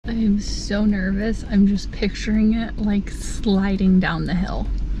I'm so nervous. I'm just picturing it like sliding down the hill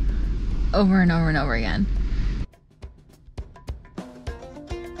over and over and over again.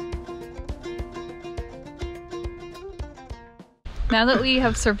 Now that we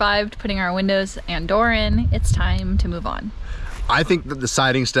have survived putting our windows and door in, it's time to move on. I think that the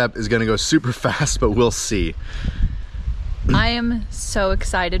siding step is gonna go super fast, but we'll see. I am so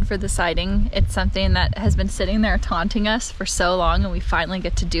excited for the siding. It's something that has been sitting there taunting us for so long, and we finally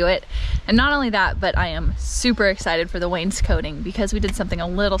get to do it. And not only that, but I am super excited for the wainscoting because we did something a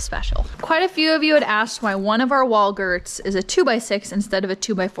little special. Quite a few of you had asked why one of our wall girts is a 2x6 instead of a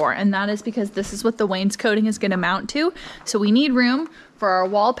 2x4, and that is because this is what the wainscoting is going to mount to. So we need room for our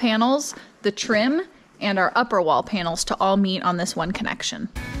wall panels, the trim, and our upper wall panels to all meet on this one connection.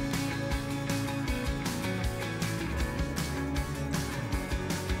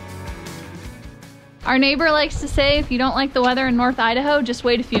 Our neighbor likes to say, if you don't like the weather in North Idaho, just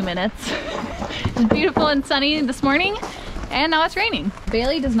wait a few minutes. It's beautiful and sunny this morning, and now it's raining.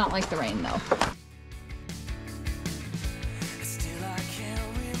 Bailey does not like the rain though.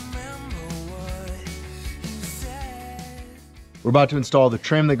 We're about to install the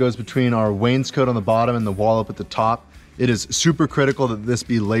trim that goes between our wainscot on the bottom and the wall up at the top. It is super critical that this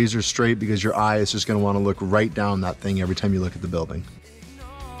be laser straight because your eye is just gonna wanna look right down that thing every time you look at the building.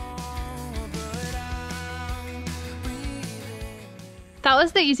 That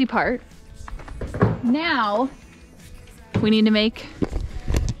was the easy part. Now, we need to make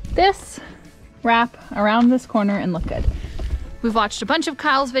this wrap around this corner and look good. We've watched a bunch of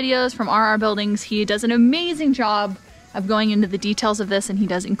Kyle's videos from RR Buildings. He does an amazing job of going into the details of this, and he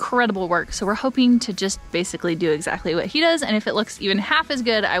does incredible work. So we're hoping to just basically do exactly what he does, and if it looks even half as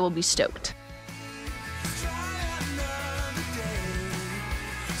good, I will be stoked.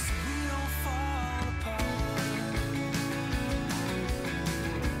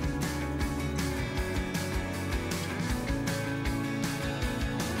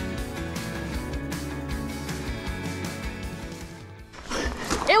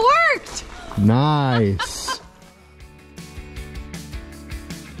 It worked! Nice.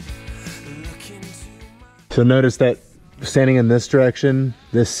 So notice that standing in this direction,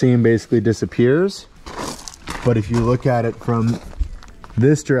 this seam basically disappears. But if you look at it from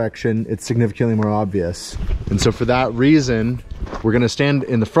this direction, it's significantly more obvious. And so for that reason, we're gonna stand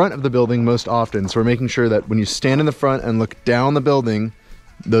in the front of the building most often. So we're making sure that when you stand in the front and look down the building,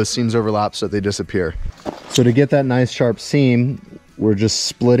 those seams overlap so that they disappear. So to get that nice sharp seam, we're just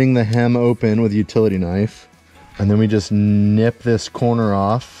splitting the hem open with a utility knife. And then we just nip this corner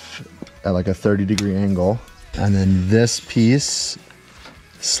off at like a 30-degree angle. And then this piece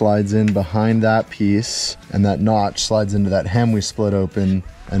slides in behind that piece, and that notch slides into that hem we split open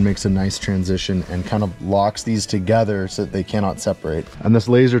and makes a nice transition and kind of locks these together so that they cannot separate. And this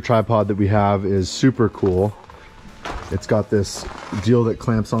laser tripod that we have is super cool. It's got this deal that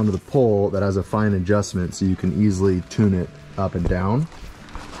clamps onto the pole that has a fine adjustment so you can easily tune it up and down.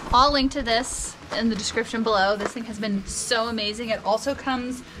 I'll link to this in the description below. This thing has been so amazing. It also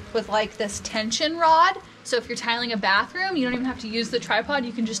comes with like this tension rod. So if you're tiling a bathroom, you don't even have to use the tripod.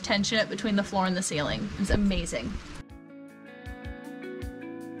 You can just tension it between the floor and the ceiling. It's amazing.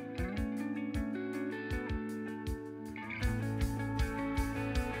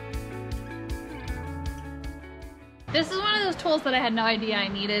 This is one of those tools that I had no idea I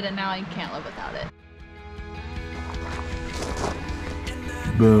needed, and now I can't live without it.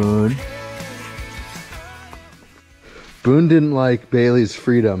 Boone. Boone didn't like Bailey's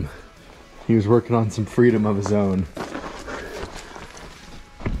freedom. He was working on some freedom of his own.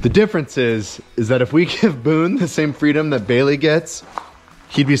 The difference is that if we give Boone the same freedom that Bailey gets,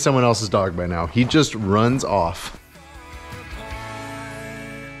 he'd be someone else's dog by now. He just runs off.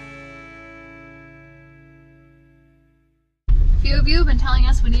 A few of you have been telling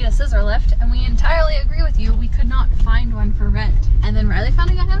us we need a scissor lift, and we entirely agree with you. We could not find one for rent. And then Riley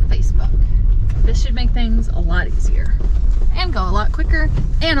found a guy on Facebook. This should make things a lot easier and go a lot quicker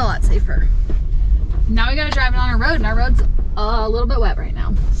and a lot safer. Now we gotta drive it on our road, and our road's a little bit wet right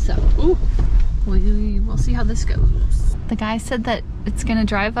now. So we'll see how this goes. The guy said that it's gonna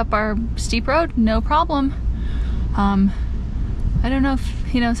drive up our steep road, no problem. I don't know if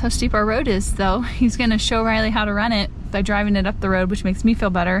he knows how steep our road is though. He's gonna show Riley how to run it by driving it up the road, which makes me feel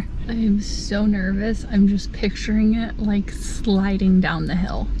better. I am so nervous. I'm just picturing it like sliding down the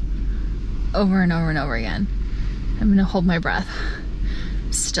hill over and over and over again. I'm gonna hold my breath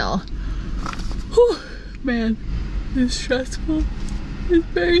still. Whew, man, it's stressful. It's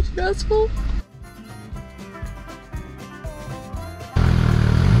very stressful.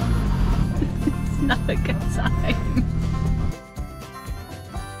 It's not a good sign.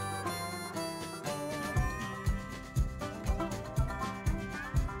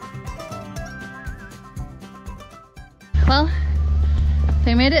 Well,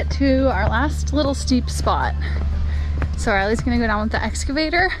 they made it to our last little steep spot. So Riley's gonna go down with the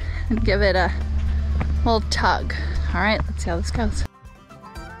excavator and give it a little tug. All right, let's see how this goes.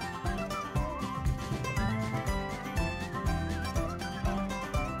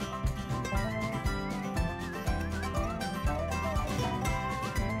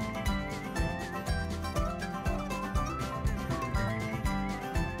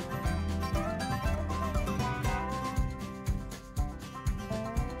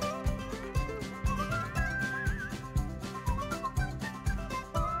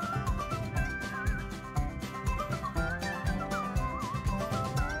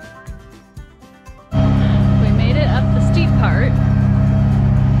 Part.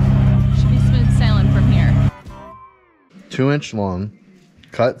 Should be smooth sailing from here. 2-inch long,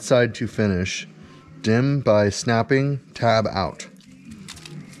 cut side to finish, dim by snapping tab out.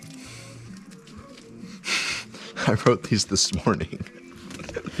 I wrote these this morning.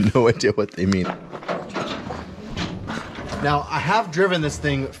 No idea what they mean. Now, I have driven this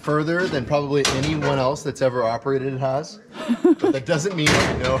thing further than probably anyone else that's ever operated it has, but that doesn't mean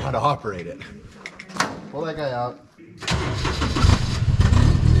I know how to operate it. Pull that guy out.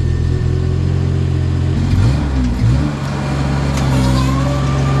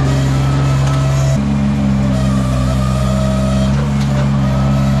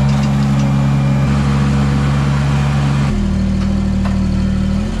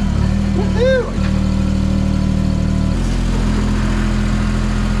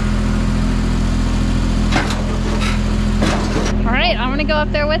 All right, I'm gonna go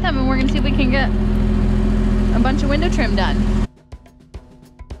up there with him and we're gonna see if we can get a bunch of window trim done.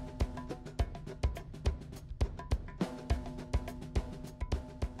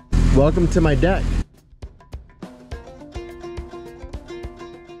 Welcome to my deck.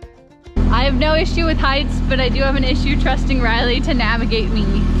 I have no issue with heights, but I do have an issue trusting Riley to navigate me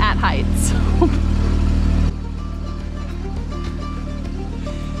at heights.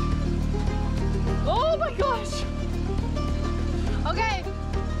 Oh my gosh. Okay.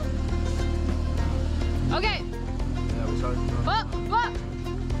 Okay. Yeah, we started. Whoa.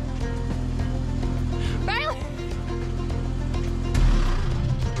 Riley!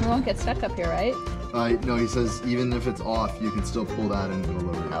 We won't get stuck up here, right? No, he says even if it's off, you can still pull that and it'll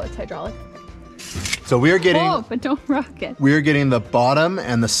lower it. Oh, it's hydraulic. So we are getting. Oh, but don't rock it. We are getting the bottom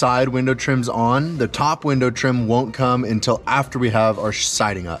and the side window trims on. The top window trim won't come until after we have our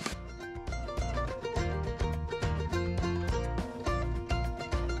siding up.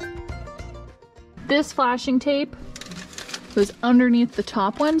 This flashing tape goes underneath the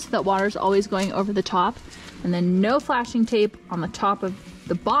top one so that water's always going over the top. And then no flashing tape on the top of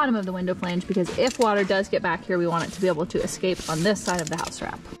the bottom of the window flange, because if water does get back here, we want it to be able to escape on this side of the house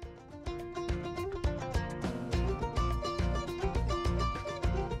wrap.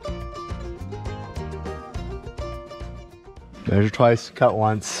 Measure twice, cut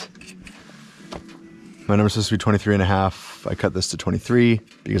once. My number's supposed to be 23.5. I cut this to 23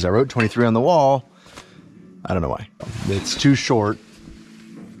 because I wrote 23 on the wall. I don't know why. It's too short.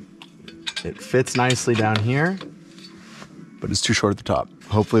 It fits nicely down here, but it's too short at the top.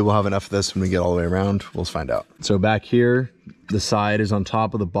 Hopefully we'll have enough of this when we get all the way around. We'll find out. So back here, the side is on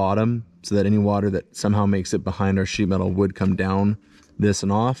top of the bottom so that any water that somehow makes it behind our sheet metal would come down this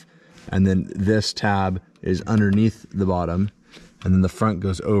and off. And then this tab is underneath the bottom, and then the front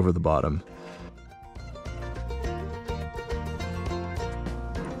goes over the bottom.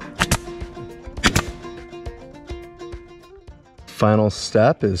 Final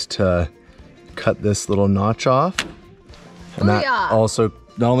step is to cut this little notch off. And that also,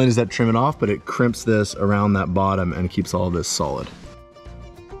 not only does that trim it off, but it crimps this around that bottom and keeps all of this solid.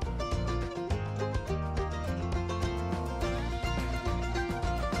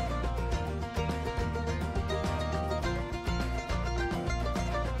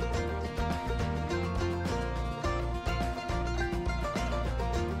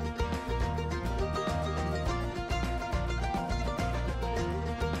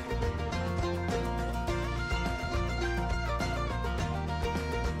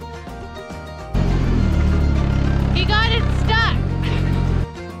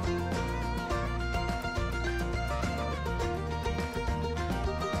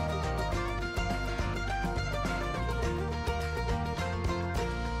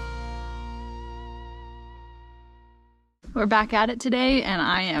 We're back at it today, and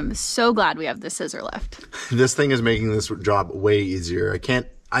I am so glad we have the scissor left. This thing is making this job way easier.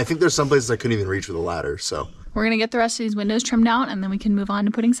 I think there's some places I couldn't even reach with a ladder, so. We're gonna get the rest of these windows trimmed out, and then we can move on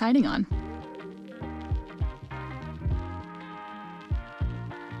to putting siding on.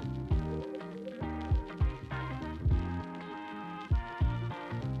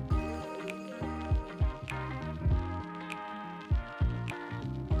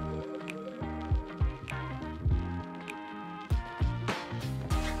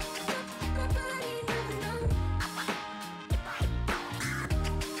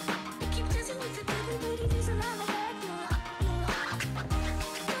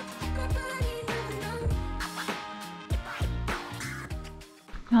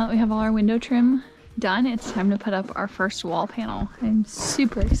 Now that we have all our window trim done, it's time to put up our first wall panel. I'm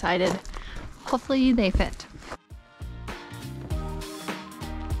super excited. Hopefully they fit.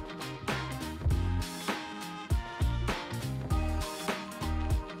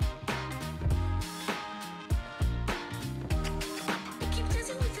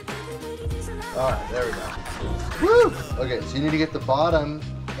 All right, there we go. Woo! Okay, so you need to get the bottom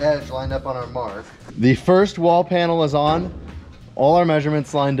edge lined up on our mark. The first wall panel is on. All our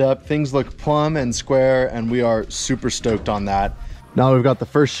measurements lined up. Things look plumb and square, and we are super stoked on that. Now we've got the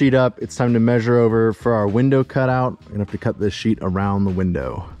first sheet up, it's time to measure over for our window cutout. We're gonna have to cut this sheet around the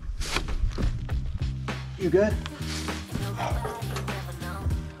window. You good?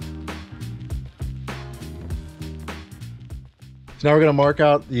 So now we're gonna mark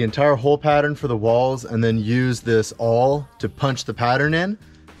out the entire hole pattern for the walls and then use this awl to punch the pattern in.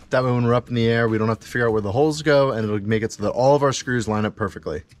 That way when we're up in the air, we don't have to figure out where the holes go, and it'll make it so that all of our screws line up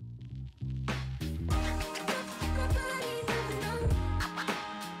perfectly.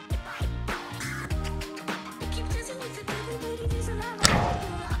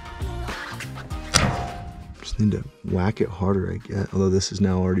 Just need to whack it harder, I guess, although this is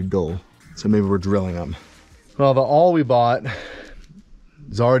now already dull. So maybe we're drilling them. Well, the awl we bought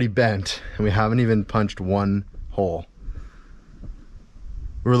is already bent, and we haven't even punched one hole.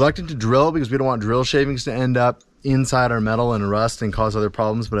 We're reluctant to drill because we don't want drill shavings to end up inside our metal and rust and cause other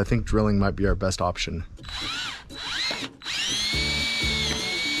problems, but I think drilling might be our best option.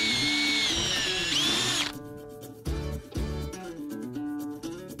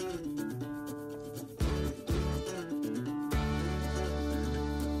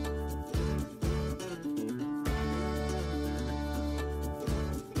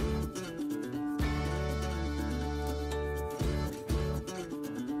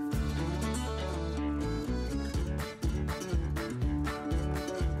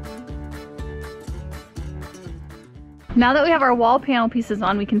 Now that we have our wall panel pieces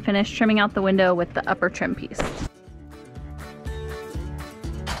on, we can finish trimming out the window with the upper trim piece.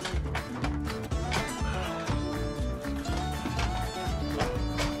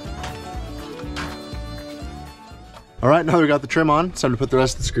 All right, now we got the trim on, it's time to put the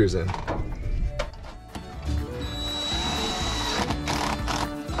rest of the screws in.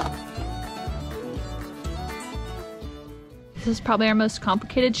 This is probably our most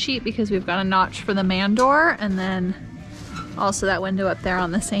complicated sheet because we've got a notch for the man door and then also that window up there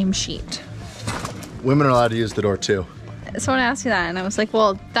on the same sheet. Women are allowed to use the door too. Someone asked me that and I was like,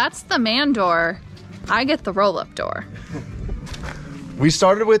 well, that's the man door. I get the roll-up door. We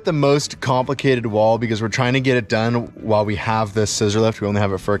started with the most complicated wall because we're trying to get it done while we have this scissor lift. We only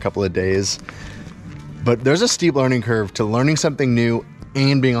have it for a couple of days. But there's a steep learning curve to learning something new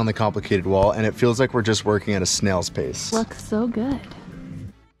and being on the complicated wall, and it feels like we're just working at a snail's pace. Looks so good.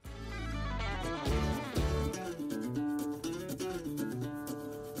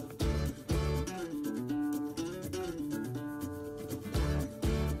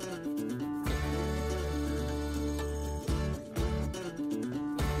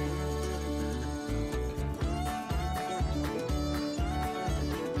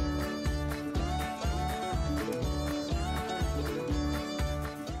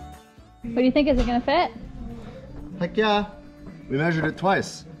 What do you think? Is it gonna fit? Heck yeah. We measured it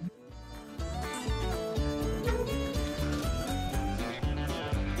twice.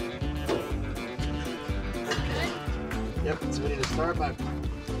 Yep, so we need to start by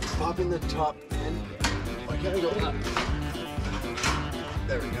popping the top in. Why can't I go up?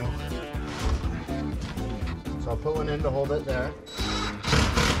 There we go. So I'll put one in to hold it there.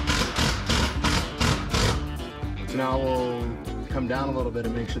 So now we'll come down a little bit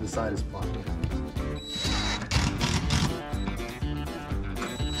and make sure the side is plumb.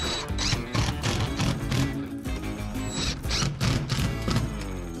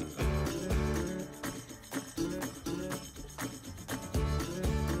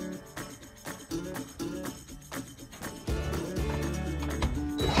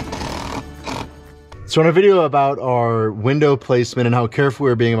 So in a video about our window placement and how careful we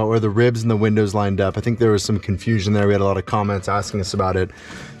were being about where the ribs and the windows lined up, I think there was some confusion there. We had a lot of comments asking us about it.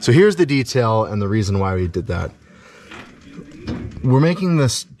 So here's the detail and the reason why we did that. We're making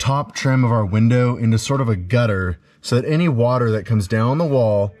this top trim of our window into sort of a gutter so that any water that comes down the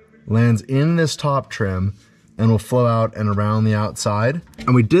wall lands in this top trim and will flow out and around the outside.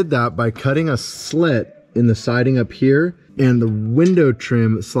 And we did that by cutting a slit in the siding up here, and the window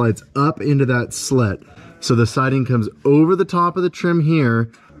trim slides up into that slit. So the siding comes over the top of the trim here,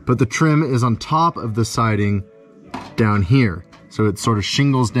 but the trim is on top of the siding down here. So it sort of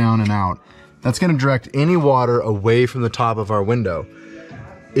shingles down and out. That's gonna direct any water away from the top of our window.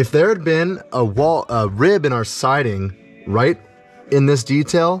 If there had been a rib in our siding right in this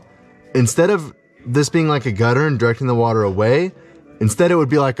detail, instead of this being like a gutter and directing the water away, instead it would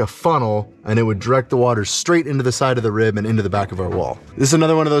be like a funnel and it would direct the water straight into the side of the rib and into the back of our wall. This is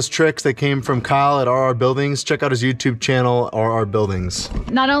another one of those tricks that came from Kyle at RR Buildings. Check out his YouTube channel, RR Buildings.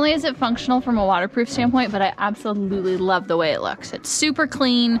 Not only is it functional from a waterproof standpoint, but I absolutely love the way it looks. It's super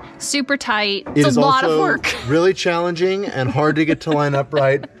clean, super tight. It's a lot of work. It is also really challenging and hard to get to line up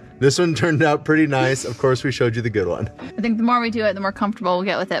right. This one turned out pretty nice. Of course, we showed you the good one. I think the more we do it, the more comfortable we'll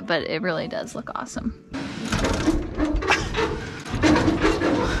get with it, but it really does look awesome.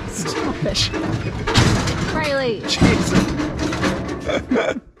 Stop it. Riley. Jesus.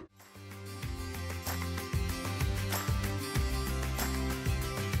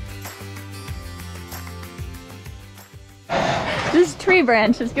 This tree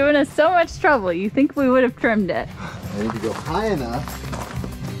branch has given us so much trouble. You think we would have trimmed it. I need to go high enough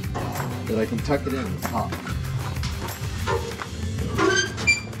that I can tuck it in at the top.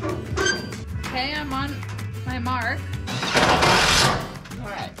 Okay, I'm on my mark. All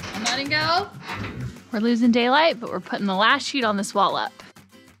right, I'm letting go. We're losing daylight, but we're putting the last sheet on this wall up.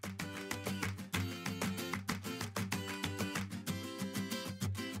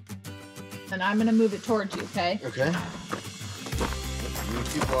 And I'm gonna move it towards you, okay? Okay. You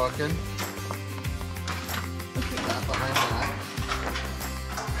keep walking. That behind that.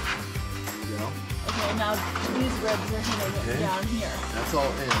 There you go. Okay, now these ribs are gonna get down here. That's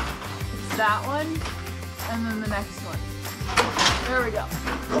all in. It's that one, and then the next one. There we go.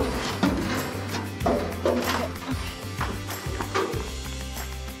 Okay.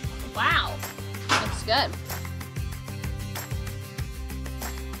 Wow, looks good.